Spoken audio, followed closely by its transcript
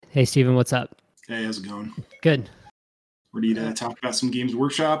Hey, Steven, what's up? Hey, how's it going? Good. Ready to talk about some Games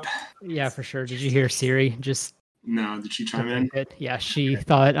Workshop? Yeah, for sure. Did you hear Siri? No, did she chime in? Good. Yeah, she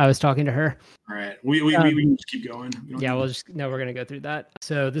thought I was talking to her. All right, we can just keep going. Yeah, we're going to go through that.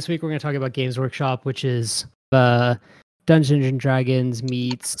 So this week we're going to talk about Games Workshop, which is Dungeons and Dragons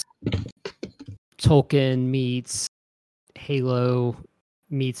meets Tolkien meets Halo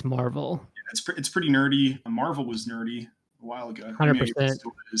meets Marvel. Yeah, it's pretty nerdy. Marvel was nerdy a while ago. 100%. It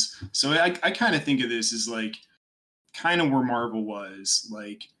still is. So I kind of think of this as like kind of where Marvel was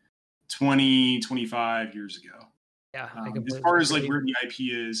like 20, 25 years ago. Yeah. As far as like where the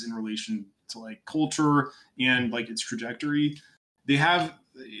IP is in relation to like culture and like its trajectory, they have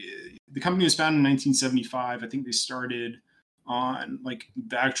the company was founded in 1975. I think they started on like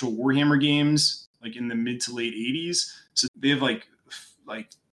the actual Warhammer games like in the mid to late 80s. So they have like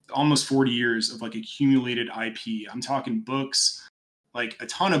almost 40 years of like accumulated IP. I'm talking books, like a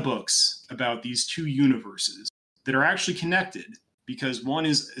ton of books about these two universes that are actually connected because one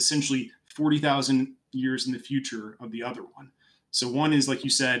is essentially 40,000 years in the future of the other one. So one is, like you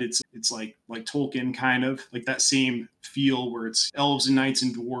said, it's like Tolkien, kind of like that same feel where it's elves and knights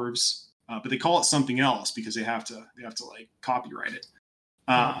and dwarves, but they call it something else because they have to like copyright it.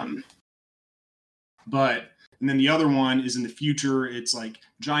 And then the other one is in the future. It's like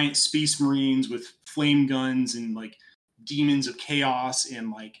giant space marines with flame guns and like demons of chaos and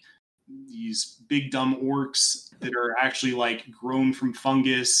like these big dumb orcs that are actually like grown from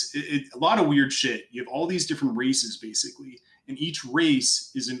fungus. A lot of weird shit. You have all these different races basically, and each race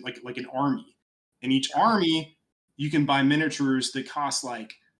is in like an army. And each army, you can buy miniatures that cost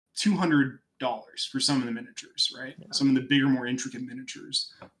like $200 for some of the miniatures, right? Yeah. Some of the bigger, more intricate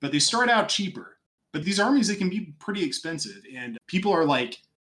miniatures, but they start out cheaper. But these armies, they can be pretty expensive, and people are like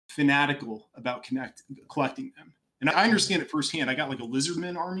fanatical about collecting them. And I understand it firsthand. I got like a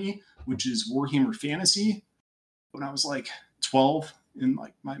Lizardman army, which is Warhammer Fantasy, when I was like 12. And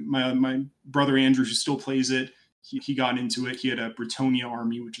like my brother Andrew, who still plays it, he got into it. He had a Bretonnia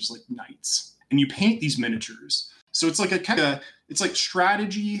army, which is like knights. And you paint these miniatures. So it's like it's like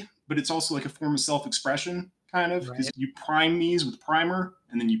strategy, but it's also like a form of self-expression, kind of, because you prime these with primer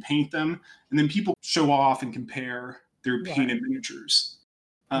and then you paint them. And then people show off and compare their painted miniatures.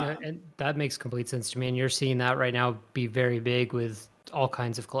 And that makes complete sense to me. And you're seeing that right now be very big with all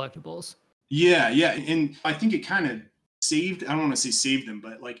kinds of collectibles. Yeah. And I think it kind of saved, I don't want to say saved them,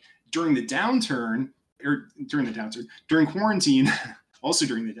 but like during quarantine, also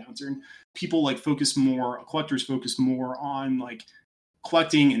during the downturn, people like collectors focus more on like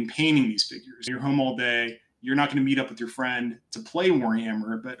collecting and painting these figures. You're home all day. You're not going to meet up with your friend to play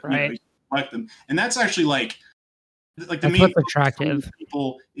Warhammer, but you collect them. And that's actually like the main attractive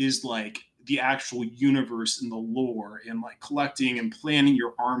people is like the actual universe and the lore and like collecting and planning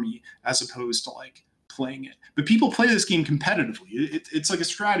your army as opposed to like playing it. But people play this game competitively. It's like a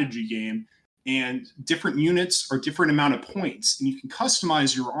strategy game, and different units are different amount of points, and you can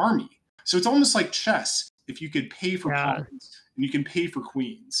customize your army. So it's almost like chess. If you could pay for pawns and you can pay for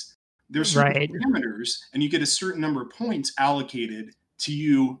queens, there's certain parameters, and you get a certain number of points allocated to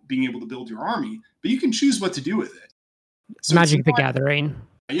you being able to build your army, but you can choose what to do with it. So Magic the Gathering.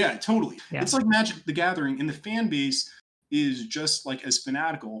 Yeah, totally. Yeah. It's like Magic the Gathering, and the fan base is just like as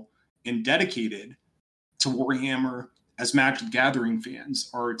fanatical and dedicated to Warhammer as Magic the Gathering fans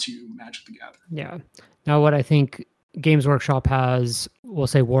are to Magic the Gathering. Yeah. Now, what I think Games Workshop has, we'll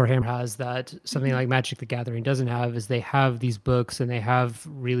say Warhammer has, that something like Magic the Gathering doesn't have, is they have these books and they have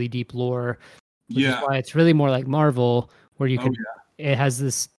really deep lore. Which is why it's really more like Marvel, where you can. It has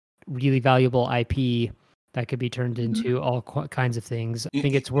this really valuable IP that could be turned into all kinds of things. I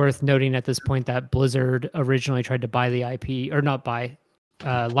think it's worth noting at this point that Blizzard originally tried to buy the IP, or not buy,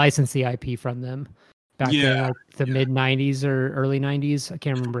 license the IP from them back in like the mid 90s or early 90s. I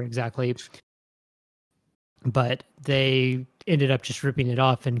can't remember exactly. But they ended up just ripping it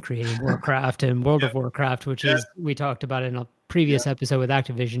off and creating Warcraft and World of Warcraft, which is, we talked about in a previous episode with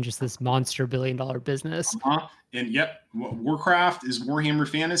Activision, just this monster $1 billion business. And Warcraft is Warhammer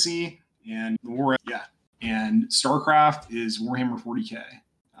Fantasy, and and StarCraft is Warhammer 40K.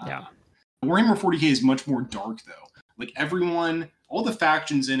 Warhammer 40K is much more dark, though. Like all the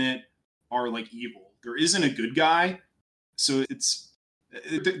factions in it are like evil. There isn't a good guy, so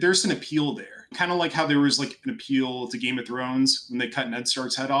there's an appeal there. Kind of like how there was like an appeal to Game of Thrones when they cut Ned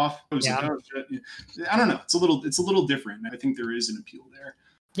Stark's head off. It was like, oh, shit. I don't know. It's a little different. I think there is an appeal there.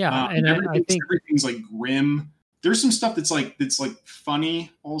 Yeah, and I think everything's like grim. There's some stuff that's like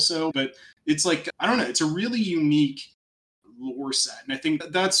funny also, but it's like, I don't know, it's a really unique lore set. And I think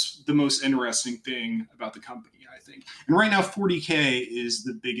that's the most interesting thing about the company, I think. think. And right now, 40K is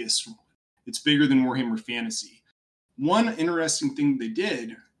the biggest one. It's bigger than Warhammer Fantasy. One interesting thing they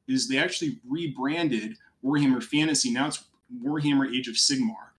did is they actually rebranded Warhammer Fantasy. Now it's Warhammer Age of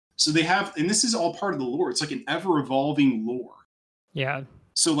Sigmar. So they have, and this is all part of the lore. It's like an ever-evolving lore. Yeah.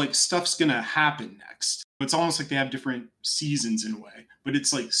 So like stuff's going to happen next. It's almost like they have different seasons in a way, but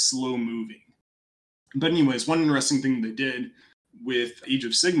it's like slow moving. But anyways, one interesting thing they did with Age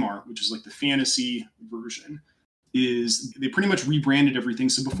of Sigmar, which is like the fantasy version, is they pretty much rebranded everything.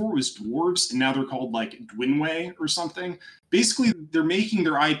 So before it was dwarves, and now they're called like Dwinway or something. Basically, they're making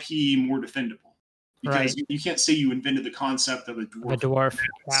their IP more defendable. Because you can't say you invented the concept of a dwarf. A dwarf,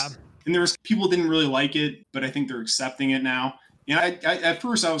 yeah. And there's people didn't really like it, but I think they're accepting it now. And I at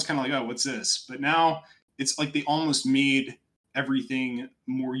first I was kind of like, oh, what's this? But now it's like they almost made everything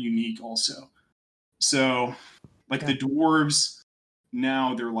more unique also. So like the dwarves,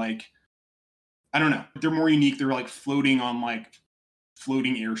 now they're like, I don't know, they're more unique. They're like floating on like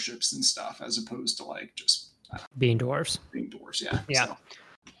floating airships and stuff as opposed to like just being dwarves. Being dwarves, yeah. Yeah. So.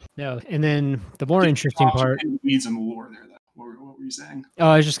 No, and then the more interesting part. Weeds in the lore there, though. What were you saying? Oh,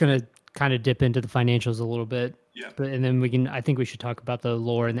 I was just going to kind of dip into the financials a little bit. Yeah. And then I think we should talk about the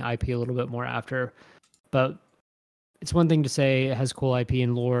lore and the IP a little bit more after. But it's one thing to say it has cool IP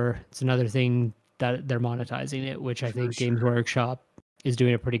and lore. It's another thing that they're monetizing it, which I think Games Workshop is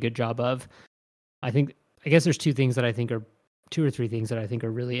doing a pretty good job of. I guess there's two or three things that I think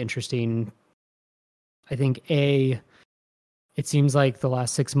are really interesting. I think it seems like the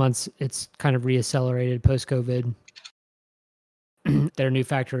last 6 months, it's kind of reaccelerated post-COVID. Their new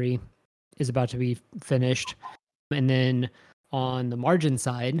factory is about to be finished. And then on the margin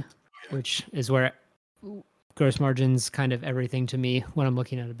side, which is where gross margins kind of everything to me when I'm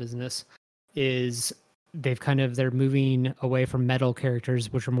looking at a business, is they're moving away from metal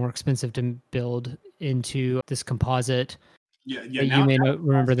characters, which are more expensive to build, into this composite. Yeah. You may not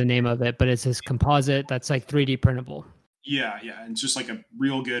remember the name of it, but it's this composite that's like 3D printable. Yeah. It's just like a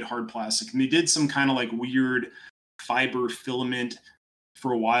real good hard plastic. And they did some kind of like weird fiber filament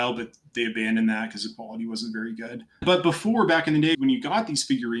for a while, but they abandoned that because the quality wasn't very good. But before, back in the day, when you got these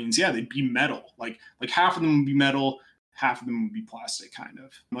figurines, they'd be metal. Like half of them would be metal, half of them would be plastic, kind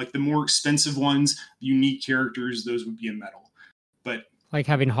of. Like the more expensive ones, the unique characters, those would be in metal. But like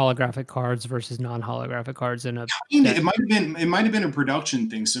having holographic cards versus non-holographic cards in a. It might have been a production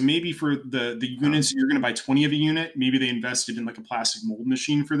thing. So maybe for the units, you're going to buy 20 of a unit. Maybe they invested in like a plastic mold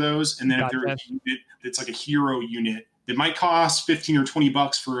machine for those. And then if there's a unit that's like a hero unit, it might cost $15 or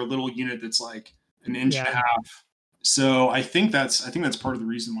 $20 for a little unit that's like an inch and a half. So I think that's part of the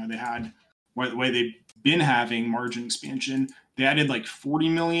reason why they've been having margin expansion. They added like 40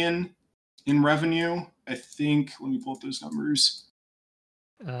 million in revenue. I think. Let me pull up those numbers.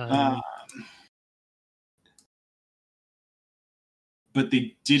 But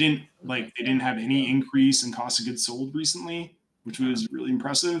they didn't have any increase in cost of goods sold recently, which was really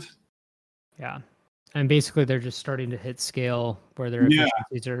impressive. Yeah. And basically they're just starting to hit scale where their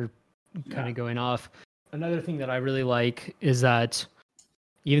efficiencies are kind of going off. Another thing that I really like is that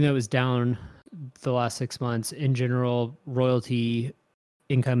even though it was down the last 6 months, in general, royalty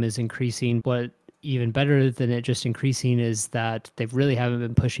income is increasing. What even better than it just increasing is that they really haven't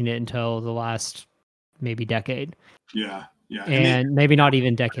been pushing it until the last maybe decade. Yeah. And maybe not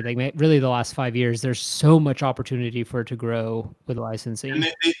even decade, like really the last 5 years. There's so much opportunity for it to grow with licensing. And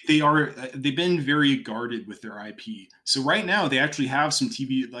they've been very guarded with their IP. So right now they actually have some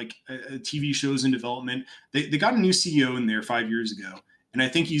TV shows in development. They got a new CEO in there 5 years ago, and I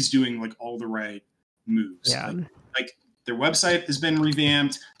think he's doing like all the right moves. Yeah. Like their website has been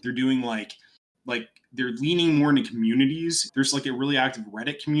revamped. They're doing like they're leaning more into communities. There's like a really active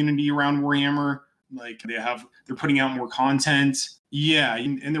Reddit community around Warhammer. Like they're putting out more content. Yeah.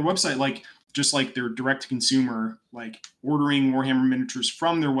 And their website, like just like their direct to consumer, like ordering Warhammer miniatures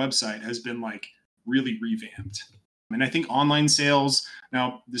from their website has been like really revamped. And I think online sales,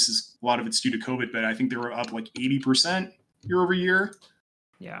 now this is a lot of it's due to COVID, but I think they were up like 80% year over year.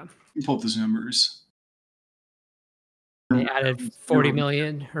 Yeah. Let me pull up those numbers. They added 40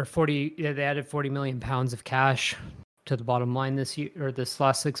 million or 40. Yeah, they added 40 million pounds of cash to the bottom line this year or this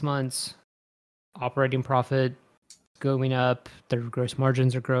last 6 months. Operating profit going up, their gross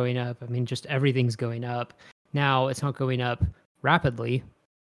margins are growing up. I mean, just everything's going up. Now it's not going up rapidly.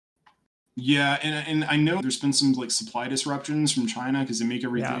 Yeah, and I know there's been some like supply disruptions from China because they make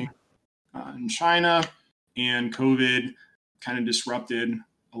everything in China, and COVID kind of disrupted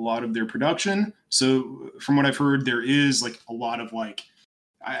a lot of their production. So from what I've heard, there is like a lot of like,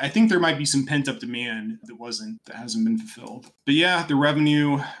 I think there might be some pent up demand that hasn't been fulfilled. But yeah, the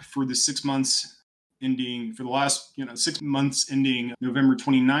revenue for the 6 months ending for the last 6 months ending November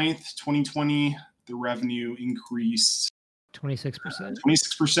 29th, 2020, the revenue increased 26%.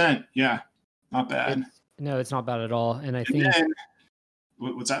 26%. Yeah, not bad. No, it's not bad at all. And I think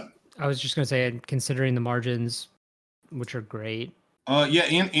what's that? I was just going to say, considering the margins, which are great. Yeah,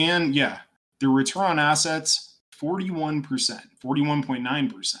 and the return on assets 41%,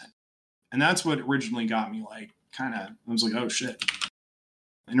 41.9%, and that's what originally got me like I was like, oh shit,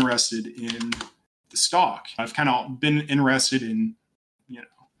 interested in the stock. I've kind of been interested in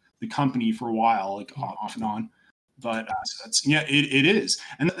the company for a while, like off and on, but assets, yeah, it is,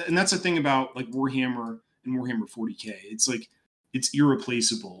 and that's the thing about like Warhammer and Warhammer 40K. It's like it's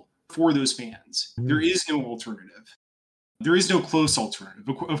irreplaceable for those fans. There is no alternative. There is no close alternative.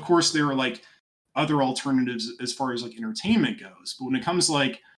 Of course, there are like other alternatives as far as like entertainment goes, but when it comes to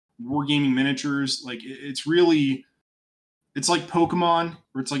like wargaming miniatures, like it's like Pokemon,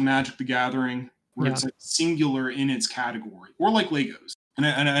 or it's like Magic the Gathering, where it's like singular in its category, or like Legos. And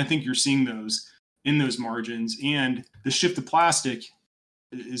I think you're seeing those in those margins, and the shift to plastic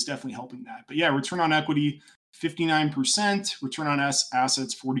is definitely helping that. But yeah, return on equity 59%, return on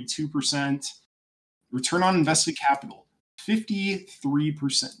assets 42%, return on invested capital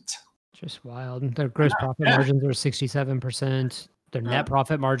 53%. Just wild. Their gross profit margins are 67%. Their net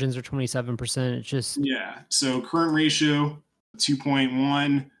profit margins are 27%. It's just So current ratio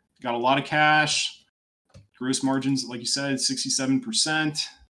 2.1. Got a lot of cash. Gross margins, like you said, 67%.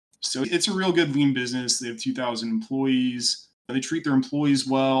 So it's a real good lean business. They have 2,000 employees. They treat their employees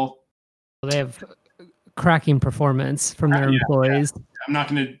well. They have cracking performance from their employees. Yeah. I'm not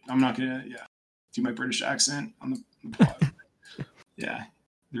gonna do my British accent on the pod.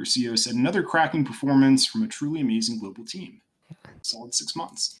 Their CEO said another cracking performance from a truly amazing global team. Solid 6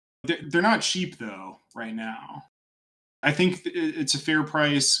 months. They're not cheap though right now. I think it's a fair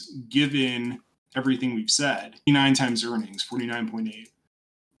price given everything we've said. 9 times earnings, 49.8.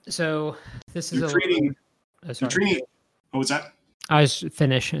 So this is what's that? I just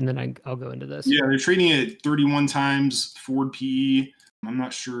finish and then I'll go into this. Yeah, they're trading at 31 times forward PE. I'm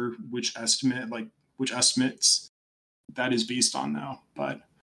not sure which estimates that is based on though, but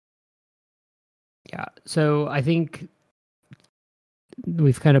yeah. So I think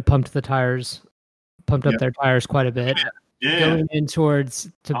we've kind of pumped up their tires quite a bit. Going in towards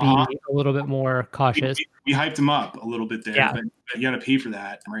to be a little bit more cautious. We hyped them up a little bit there, but you got to pay for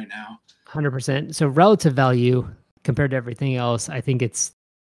that right now. 100%. So relative value compared to everything else, I think it's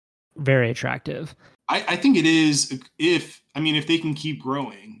very attractive. I think it is if they can keep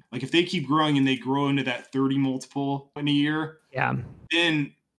growing. Like if they keep growing and they grow into that 30 multiple in a year,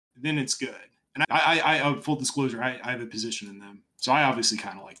 then it's good. And I full disclosure, I have a position in them. So I obviously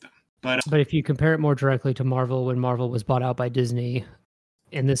kind of like them. But if you compare it more directly to Marvel, when Marvel was bought out by Disney,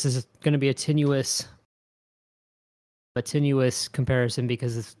 and this is going to be a tenuous comparison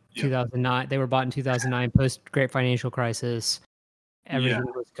because it's 2009. They were bought in 2009, post Great Financial Crisis. Everything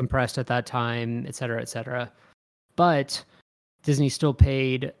was compressed at that time, et cetera, et cetera. But Disney still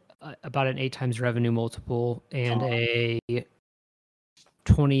paid about an 8 times revenue multiple and a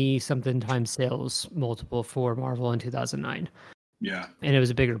 20-something times sales multiple for Marvel in 2009. Yeah. And it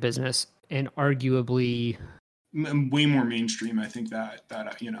was a bigger business and arguably way more mainstream. I think that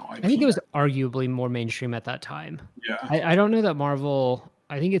I think it was arguably more mainstream at that time. Yeah. I don't know that Marvel,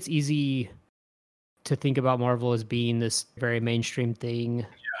 I think it's easy to think about Marvel as being this very mainstream thing. Yeah.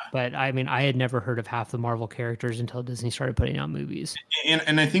 But I mean, I had never heard of half the Marvel characters until Disney started putting out movies.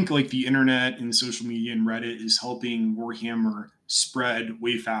 And I think like the internet and social media and Reddit is helping Warhammer spread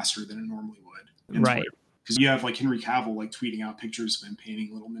way faster than it normally would. Right. Because you have like Henry Cavill like tweeting out pictures of him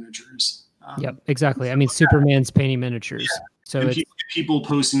painting little miniatures. Yep, exactly. I mean, Superman's painting miniatures. Yeah. So it's people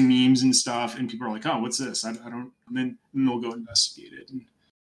posting memes and stuff, and people are like, "Oh, what's this?" I don't. And then they'll go investigate it and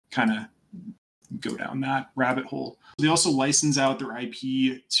kind of go down that rabbit hole. They also license out their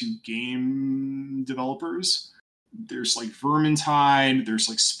IP to game developers. There's like Vermintide, there's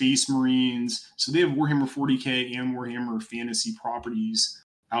like Space Marines. So they have Warhammer 40K and Warhammer Fantasy properties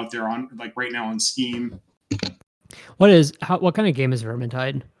out there on like right now on Steam. What kind of game is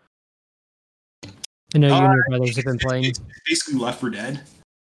Vermintide? I know you and your brothers have been playing. It's basically Left 4 Dead.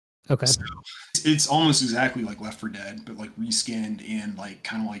 Okay. So it's almost exactly like Left 4 Dead, but like reskinned and like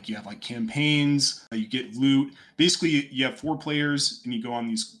kind of like you have like campaigns, you get loot. Basically, you have 4 players and you go on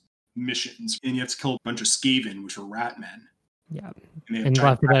these missions and you have to kill a bunch of Skaven, which are rat men. Yeah. And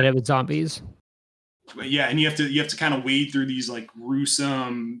Left 4 Dead, it was zombies. But yeah, and you have to kind of wade through these like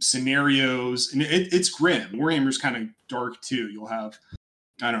gruesome scenarios, and it's grim. Warhammer's kind of dark too. You'll have,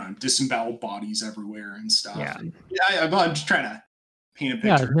 I don't know, disemboweled bodies everywhere and stuff. Yeah. I'm just trying to paint a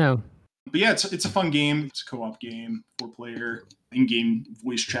picture. Yeah, no. But yeah, it's a fun game. It's a co-op game, 4-player, in-game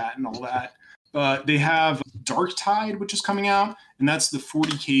voice chat and all that. But they have Darktide, which is coming out, and that's the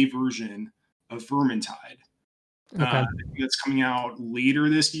 40K version of Vermintide. Okay. I think that's coming out later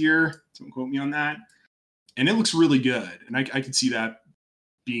this year. Don't quote me on that. And it looks really good. And I could see that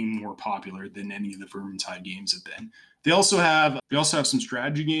being more popular than any of the Vermintide games have been. They also have some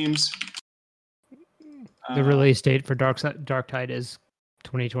strategy games. The release date for Darktide is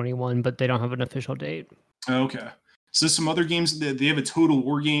 2021, but they don't have an official date. Okay. So some other games, they have a Total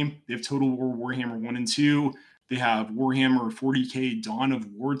War game. They have Total War Warhammer 1 and 2. They have Warhammer 40K Dawn of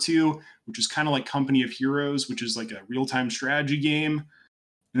War 2, which is kind of like Company of Heroes, which is like a real-time strategy game.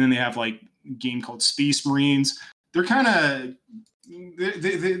 And then they have like a game called Space Marines. They're kind of...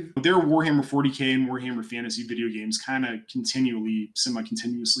 Their Warhammer 40K and Warhammer Fantasy video games kind of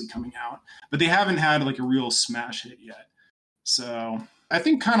semi-continuously coming out. But they haven't had like a real smash hit yet. So I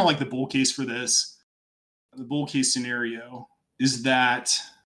think kind of like the bull case for this, the bull case scenario is that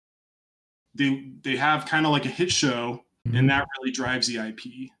they have kind of like a hit show, mm-hmm. and that really drives the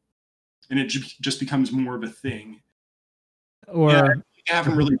IP, and it just becomes more of a thing. Or they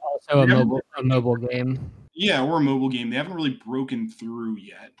haven't really also a mobile game. Yeah, or a mobile game. They haven't really broken through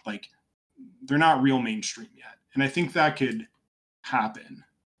yet. Like they're not real mainstream yet, and I think that could happen,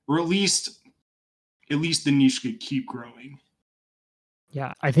 or at least the niche could keep growing.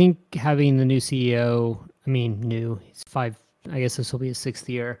 Yeah, I think having the new CEO, he's 5, I guess this will be his 6th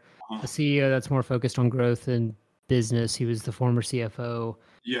year. A CEO that's more focused on growth and business. He was the former CFO.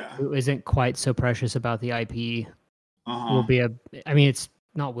 Yeah. Who isn't quite so precious about the IP. Will be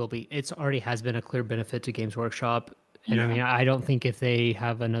it's already has been a clear benefit to Games Workshop. And yeah. I don't think if they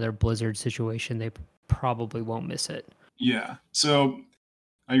have another Blizzard situation, they probably won't miss it. Yeah. So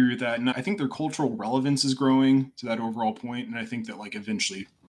I agree with that. And I think their cultural relevance is growing to that overall point. And I think that like eventually,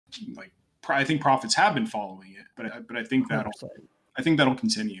 like I think profits have been following it, but I think that'll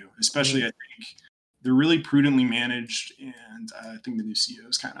continue, especially I think they're really prudently managed. And I think the new CEO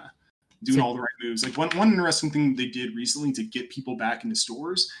is kind of doing all the right moves. Like one interesting thing they did recently to get people back into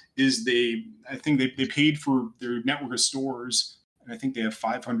stores is they paid for their network of stores. And I think they have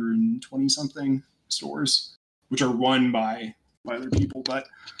 520 something stores, which are run by other people, but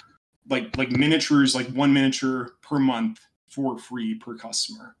like miniatures, like 1 miniature per month for free per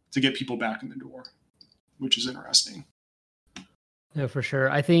customer to get people back in the door, which is interesting. No, for sure.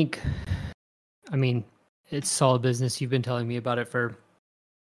 It's solid business. You've been telling me about it for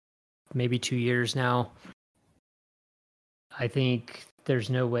maybe 2 years now. I think there's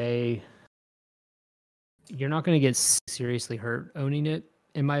no way you're not going to get seriously hurt owning it,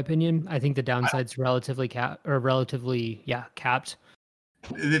 in my opinion. I think the downside's relatively capped.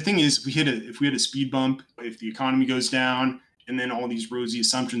 The thing is, if we hit a speed bump, if the economy goes down, and then all these rosy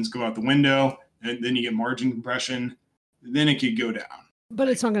assumptions go out the window, and then you get margin compression, then it could go down. But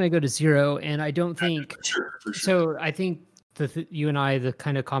it's not going to go to zero, and I don't think... For sure. So I think you and I, the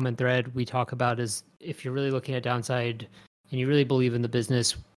kind of common thread we talk about is if you're really looking at downside and you really believe in the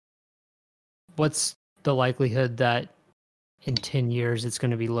business, what's the likelihood that in 10 years it's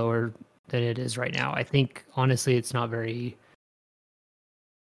going to be lower than it is right now? I think, honestly, it's not very...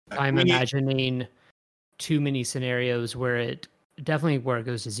 I'm imagining too many scenarios where it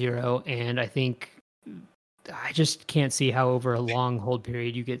goes to zero, and I just can't see how over a long hold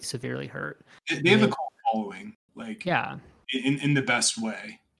period you get severely hurt. They have a cult following, yeah, in the best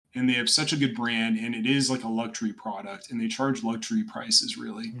way, and they have such a good brand, and it is like a luxury product, and they charge luxury prices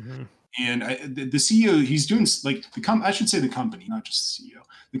really. Mm-hmm. And the CEO, he's doing I should say the company, not just the CEO.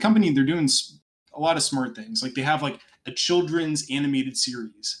 The company, they're doing a lot of smart things. Like they have like a children's animated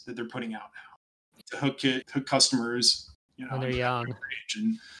series that they're putting out now to hook customers, when they're young.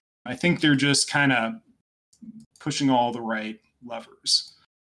 And I think they're just kind of pushing all the right levers.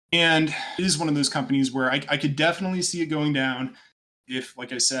 And it is one of those companies where I could definitely see it going down if,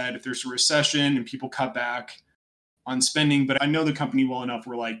 like I said, if there's a recession and people cut back on spending. But I know the company well enough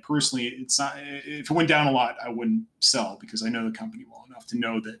where, like, personally, it's not, if it went down a lot, I wouldn't sell because I know the company well enough to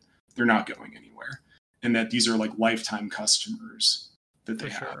know that they're not going anywhere and that these are like lifetime customers that they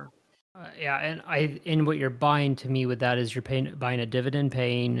have. Sure. And what you're buying to me with that is you're buying a dividend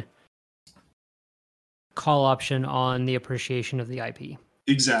paying call option on the appreciation of the IP.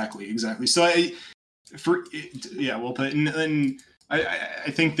 Exactly. So well put. And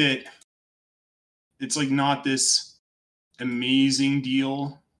I think that it's like not this amazing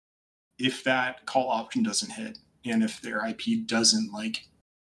deal if that call option doesn't hit and if their IP doesn't like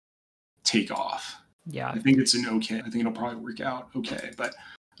take off. Yeah. I think it's an okay. I think it'll probably work out okay, but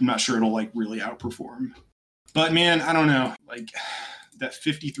I'm not sure it'll like really outperform. But man, I don't know. Like that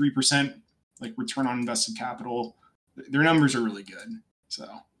 53% like return on invested capital. Their numbers are really good. So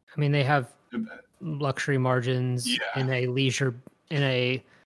I mean, they have luxury margins in a leisure, in a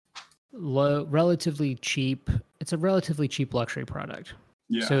relatively cheap. It's a relatively cheap luxury product.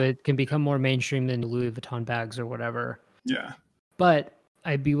 Yeah. So it can become more mainstream than Louis Vuitton bags or whatever. Yeah. But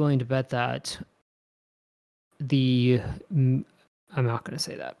I'd be willing to bet that I'm not going to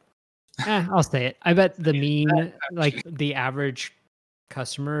say that. I'll say it. I bet the mean, like the average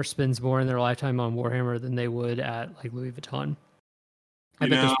customer spends more in their lifetime on Warhammer than they would at like Louis Vuitton. I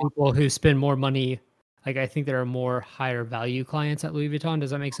bet there's people who spend more money. Like I think there are more higher value clients at Louis Vuitton.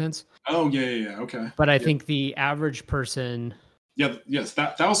 Does that make sense? Oh yeah. Okay. But I think the average person. Yeah. Yes.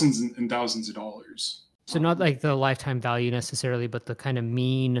 Thousands and thousands of dollars. So not like the lifetime value necessarily, but the kind of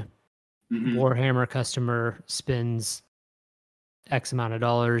mean Warhammer customer spends X amount of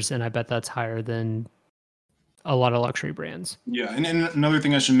dollars, and I bet that's higher than a lot of luxury brands. Yeah, and another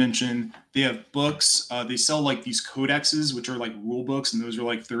thing I should mention, they have books. They sell like these codexes, which are like rule books, and those are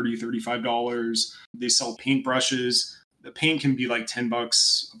like $30, $35. They sell paint brushes. The paint can be like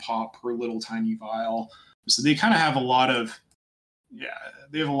 $10 a pop per little tiny vial. So they kind of have a lot of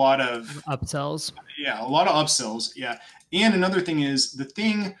upsells. Yeah, a lot of upsells. Yeah. And another thing is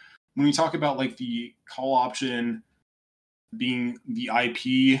when we talk about like the call option being the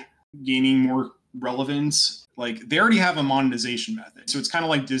IP gaining more relevance, like they already have a monetization method. So it's kind of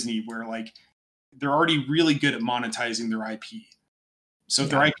like Disney where like they're already really good at monetizing their IP. So if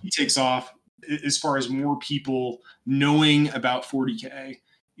their IP takes off, as far as more people knowing about 40K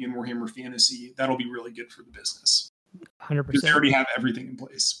in Warhammer Fantasy, that'll be really good for the business. 100%. Because they already have everything in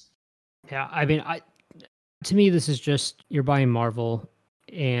place. Yeah, I mean, to me, this is just you're buying Marvel,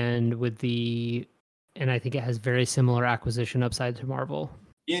 and I think it has very similar acquisition upside to Marvel.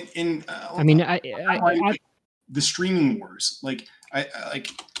 I mean, the streaming wars, like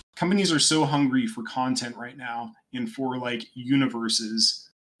companies are so hungry for content right now and for like universes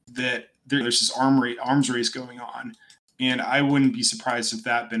that there's this arms race going on, and I wouldn't be surprised if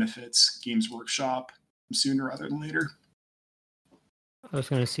that benefits Games Workshop sooner rather than later. I was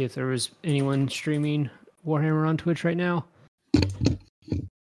going to see if there was anyone streaming Warhammer on Twitch right now.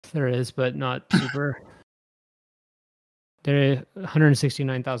 There is, but not super. There are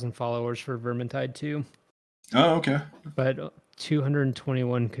 169,000 followers for Vermintide 2. Oh, okay. But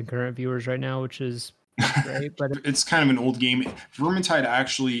 221 concurrent viewers right now, which is great. But it's kind of an old game. Vermintide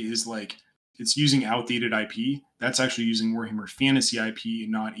actually is like, it's using outdated IP. That's actually using Warhammer Fantasy IP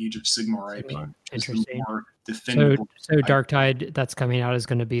and not Age of Sigmar IP. Interesting. More defendable so Darktide that's coming out is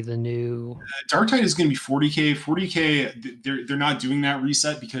going to be the new... Darktide is going to be 40K. 40K, they're not doing that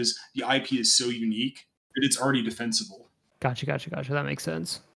reset because the IP is so unique that it's already defensible. Gotcha. That makes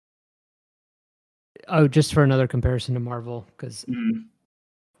sense. Oh, just for another comparison to Marvel, because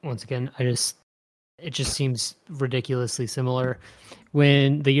once again, it just seems ridiculously similar.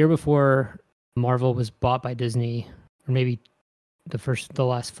 When the year before Marvel was bought by Disney, or maybe the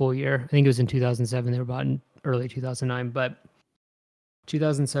last full year, I think it was in 2007, they were bought in early 2009, but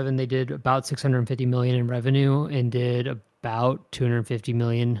 2007 they did about 650 million in revenue and did about 250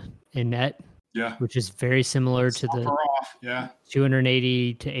 million in net. Yeah, which is very similar to the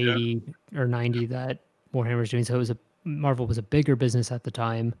 280 to 80 or 90 that Warhammer is doing. So Marvel was a bigger business at the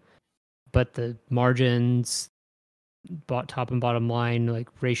time, but the margins, top and bottom line, like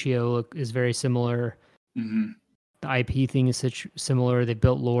ratio is very similar. Mm-hmm. The IP thing is similar. They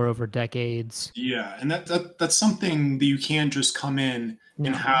built lore over decades. Yeah, and that's something that you can't just come in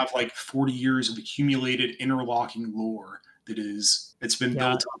and have like 40 years of accumulated interlocking lore. It's been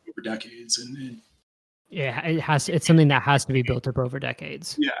built up over decades, and it's something that has to be built up over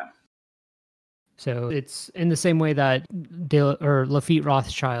decades. Yeah. So it's in the same way that Lafite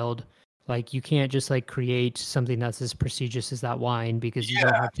Rothschild, like you can't just like create something that's as prestigious as that wine because you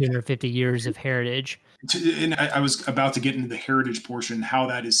don't have 250 years of heritage. And I was about to get into the heritage portion, how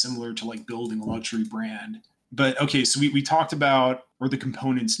that is similar to like building a luxury brand. But okay, so we talked about, or the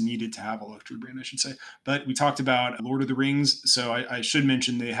components needed to have a luxury brand, I should say. But we talked about Lord of the Rings. So I should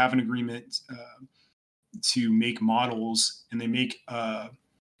mention they have an agreement to make models, and they make a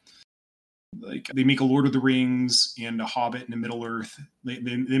Lord of the Rings and a Hobbit and a Middle Earth.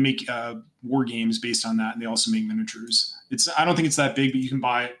 They make war games based on that, and they also make miniatures. I don't think it's that big, but you can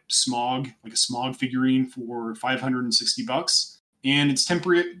buy Smog, like a Smog figurine, for $560. And it's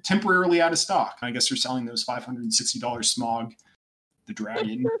temporarily out of stock. I guess they're selling those $560 Smog, the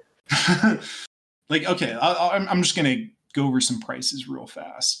dragon. Like, okay, I'm just going to go over some prices real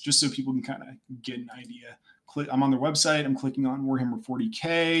fast, just so people can kind of get an idea. I'm on their website. I'm clicking on Warhammer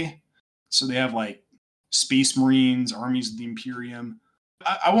 40K. So they have like Space Marines, Armies of the Imperium,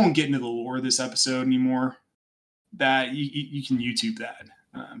 I won't get into the lore of this episode anymore. That you can YouTube that.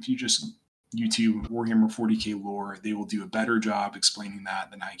 If you just YouTube Warhammer 40K lore, they will do a better job explaining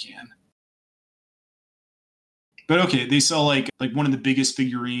that than I can. But okay, they sell like one of the biggest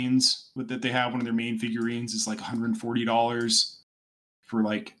figurines that they have. One of their main figurines is like $140 for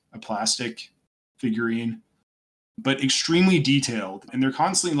like a plastic figurine, but extremely detailed. And they're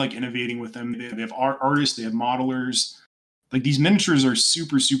constantly like innovating with them. They have artists, they have modelers. Like these miniatures are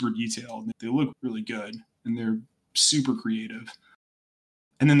super, super detailed. They look really good and they're super creative.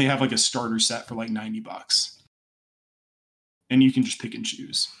 And then they have like a starter set for like $90. And you can just pick and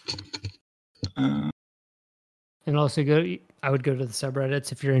choose. And also I would go to the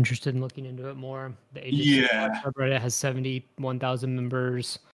subreddits if you're interested in looking into it more. The subreddit has 71,000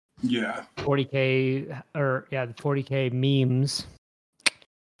 members. Yeah. 40K the 40K memes.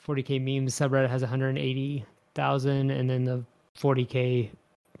 40K memes subreddit has 180,000, and then the 40K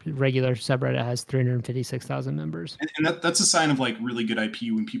regular subreddit has 356,000 members. And that's a sign of like really good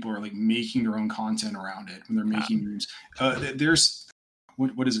IP when people are like making their own content around it, when they're making memes. There's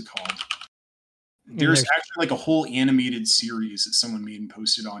what is it called? There's actually like a whole animated series that someone made and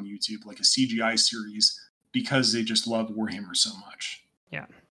posted on YouTube, like a CGI series, because they just love Warhammer so much. Yeah.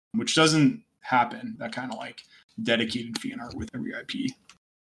 Which doesn't happen, that kind of like dedicated fan art with every IP.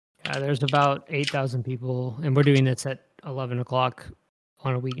 Yeah, there's about 8,000 people, and we're doing this at 11 o'clock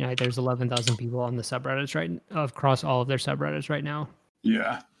on a weeknight. There's 11,000 people on the subreddits across all of their subreddits right now.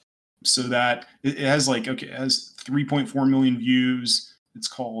 Yeah. So that it has it has 3.4 million views. It's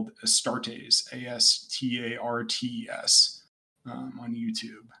called Astartes, Astarts, on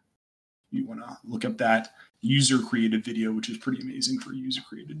YouTube. You want to look up that user created video, which is pretty amazing for user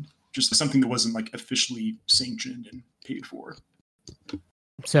created. Just something that wasn't like officially sanctioned and paid for.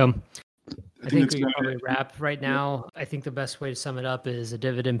 So I think we can probably wrap right now. I think the best way to sum it up is a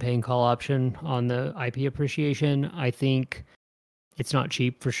dividend paying call option on the IP appreciation. I think it's not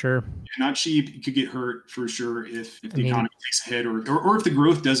cheap for sure. Not cheap. You could get hurt for sure if the economy takes a hit or if the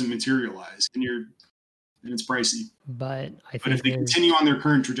growth doesn't materialize and it's pricey. But if they continue on their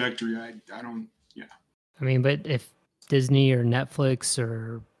current trajectory, I don't. Yeah. But if Disney or Netflix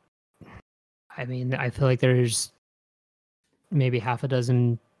I feel like there's maybe half a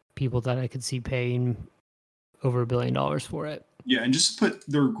dozen people that I could see paying over $1 billion for it. Yeah, and just put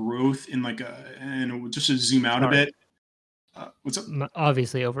their growth in just to zoom out a bit. What's up?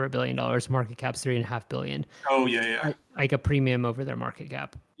 Obviously, over $1 billion. Market cap's $3.5 billion. Oh yeah. Like a premium over their market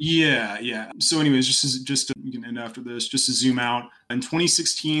cap. Yeah. So, anyways, we can end after this. Just to zoom out, in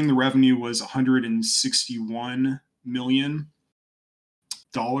 2016, the revenue was $161 million.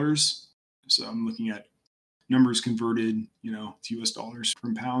 So I'm looking at numbers converted, to US dollars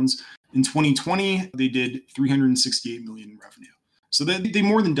from pounds. In 2020, they did $368 million in revenue. So they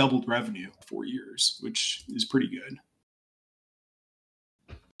more than doubled revenue in 4 years, which is pretty good.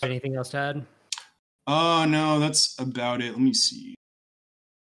 Anything else to add? No, that's about it. Let me see.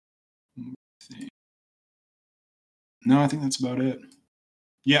 No, I think that's about it.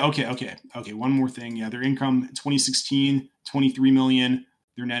 Yeah, okay. One more thing. Yeah, their income in 2016, $23 million.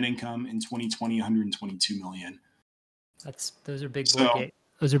 Their net income in 2020, $122 million. Those are big boy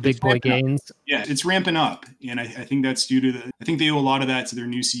Those are big boy gains. Yeah, it's ramping up, and I think that's due to I think they owe a lot of that to their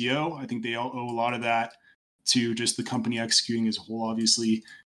new CEO. I think they owe a lot of that to just the company executing as a whole, obviously,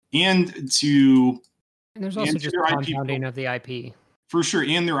 and there's also just compounding of the IP for sure,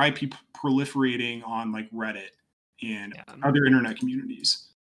 and their IP proliferating on like Reddit and other internet communities.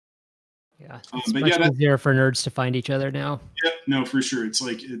 Yeah, it's much easier for nerds to find each other now. Yep, no, for sure.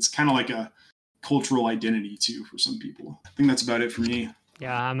 It's kind of like a cultural identity too for some people. I think that's about it for me.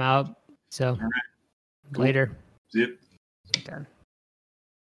 Yeah, I'm out. So, all right. Cool. Later. Yep. Okay.